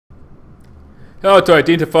How to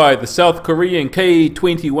identify the South Korean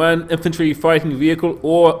K-21 infantry fighting vehicle,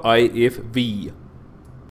 or IFV.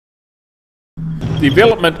 The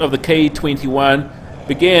development of the K-21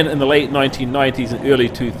 began in the late 1990s and early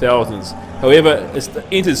 2000s. However, it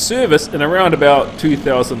entered service in around about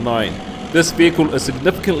 2009. This vehicle is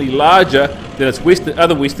significantly larger than its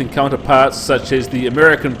other Western counterparts, such as the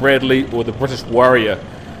American Bradley or the British Warrior.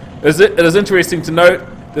 It is interesting to note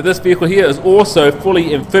that this vehicle here is also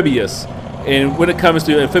fully amphibious. And when it comes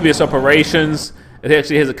to amphibious operations, it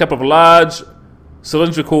actually has a couple of large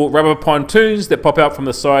cylindrical rubber pontoons that pop out from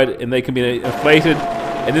the side, and they can be inflated,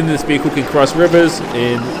 and then this vehicle can cross rivers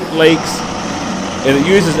and lakes, and it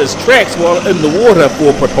uses its tracks while in the water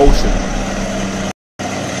for propulsion.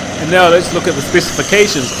 And now let's look at the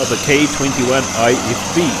specifications of the K-21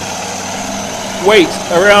 IFV. Weight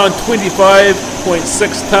around 25.6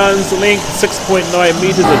 tons, length 6.9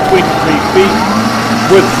 meters or 23 feet,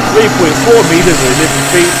 width 3.4 meters or 11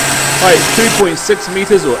 feet, height 2.6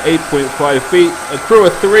 meters or 8.5 feet, a crew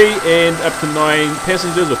of 3 and up to 9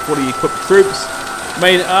 passengers or 40 equipped troops.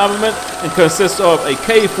 Main armament consists of a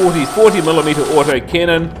K-40 40mm auto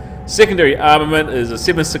cannon. Secondary armament is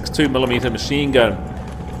a 7.62mm machine gun.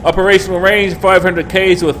 Operational range 500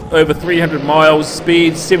 km with over 300 miles,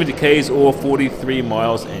 speed 70 km or 43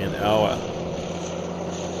 miles an hour.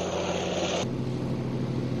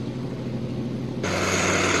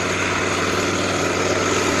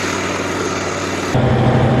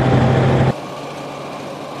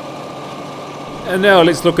 And now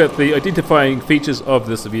let's look at the identifying features of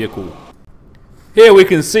this vehicle. Here we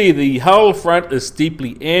can see the hull front is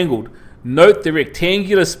steeply angled. Note the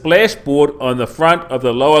rectangular splashboard on the front of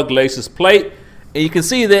the lower glacis plate, and you can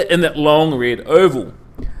see that in that long red oval.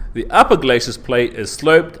 The upper glacis plate is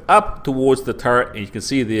sloped up towards the turret, and you can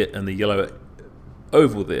see there in the yellow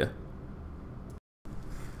oval there.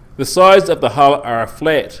 The sides of the hull are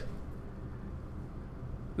flat.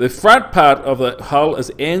 The front part of the hull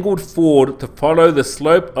is angled forward to follow the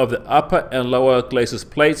slope of the upper and lower glacis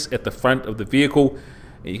plates at the front of the vehicle.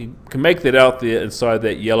 And you can make that out there inside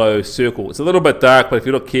that yellow circle. It's a little bit dark, but if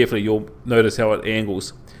you look carefully, you'll notice how it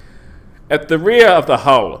angles. At the rear of the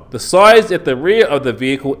hull, the sides at the rear of the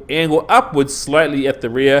vehicle angle upwards slightly at the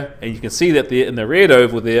rear, and you can see that there in the red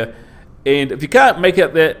oval there. And if you can't make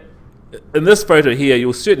out that in this photo here,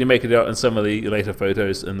 you'll certainly make it out in some of the later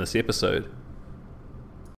photos in this episode.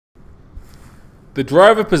 The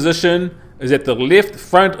driver position is at the left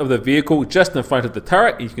front of the vehicle, just in front of the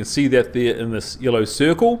turret. You can see that there in this yellow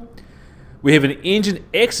circle. We have an engine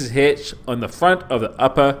exit hatch on the front of the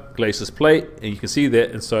upper glacis plate, and you can see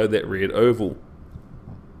that inside that red oval.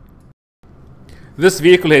 This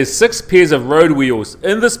vehicle has 6 pairs of road wheels.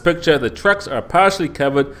 In this picture, the trucks are partially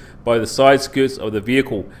covered by the side skirts of the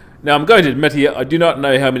vehicle. Now, I'm going to admit here, I do not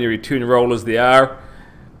know how many return rollers there are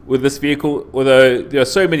with this vehicle, although there are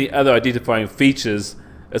so many other identifying features.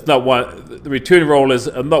 It's not one. The return rollers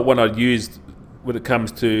are not one I'd use when it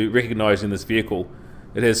comes to recognizing this vehicle.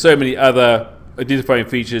 It has so many other identifying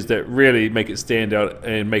features that really make it stand out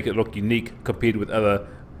and make it look unique compared with other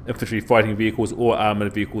infantry fighting vehicles or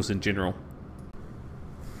armored vehicles in general.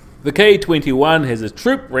 The K-21 has a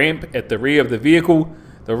troop ramp at the rear of the vehicle.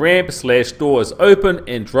 The ramp/door is open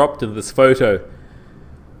and dropped in this photo.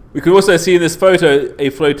 We can also see in this photo a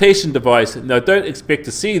flotation device. Now, don't expect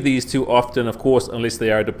to see these too often, of course, unless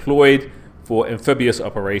they are deployed for amphibious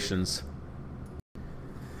operations.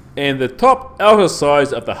 And the top outer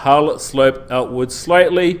sides of the hull slope outwards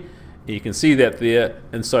slightly, and you can see that there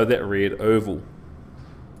inside that red oval.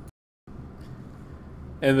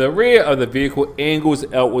 And the rear of the vehicle angles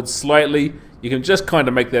outwards slightly. You can just kind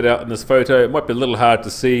of make that out in this photo. It might be a little hard to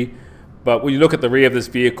see, but when you look at the rear of this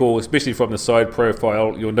vehicle, especially from the side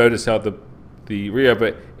profile, you'll notice how the rear of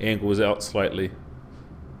it angles out slightly.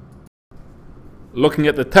 Looking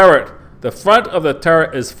at the turret, the front of the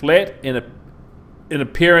turret is flat in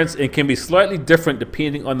appearance and can be slightly different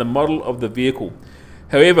depending on the model of the vehicle.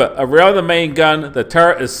 However, around the main gun, the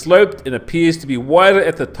turret is sloped and appears to be wider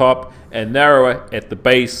at the top and narrower at the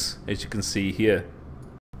base, as you can see here.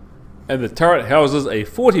 And the turret houses a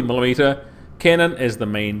 40mm cannon as the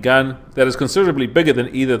main gun that is considerably bigger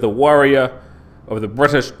than either the Warrior of the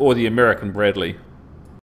British or the American Bradley.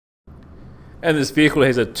 And this vehicle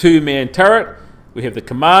has a 2-man turret. We have the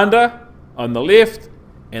commander on the left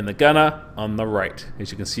and the gunner on the right,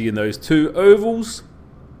 as you can see in those 2 ovals.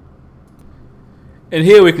 And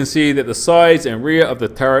here we can see that the sides and rear of the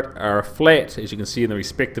turret are flat, as you can see in the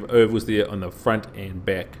respective ovals there on the front and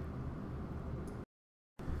back.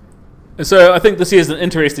 And so I think this is an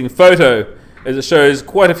interesting photo, as it shows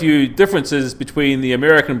quite a few differences between the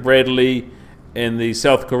American Bradley and the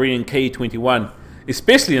South Korean K-21,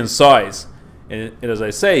 especially in size. And as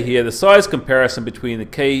I say here, the size comparison between the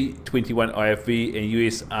K-21 IFV and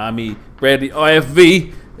US Army Bradley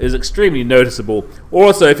IFV is extremely noticeable.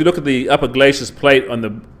 Also, if you look at the upper glacis plate on the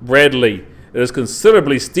Bradley, it is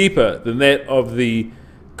considerably steeper than that of the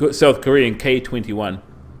South Korean K-21.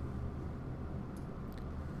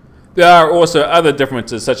 There are also other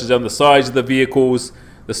differences, such as on the size of the vehicles,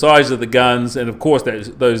 the size of the guns, and of course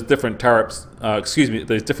those different turrets.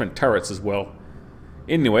 Those different turrets as well.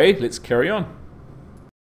 Anyway, let's carry on.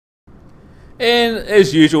 And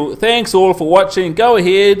as usual, thanks all for watching. Go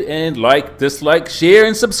ahead and like, dislike, share,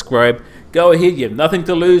 and subscribe. Go ahead, you have nothing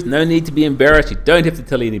to lose, no need to be embarrassed, you don't have to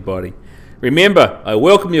tell anybody. Remember, I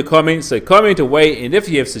welcome your comments, so comment away, and if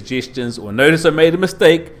you have suggestions or notice I made a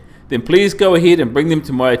mistake, then please go ahead and bring them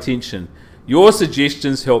to my attention. Your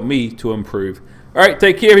suggestions help me to improve. Alright,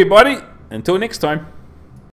 take care everybody. Until next time.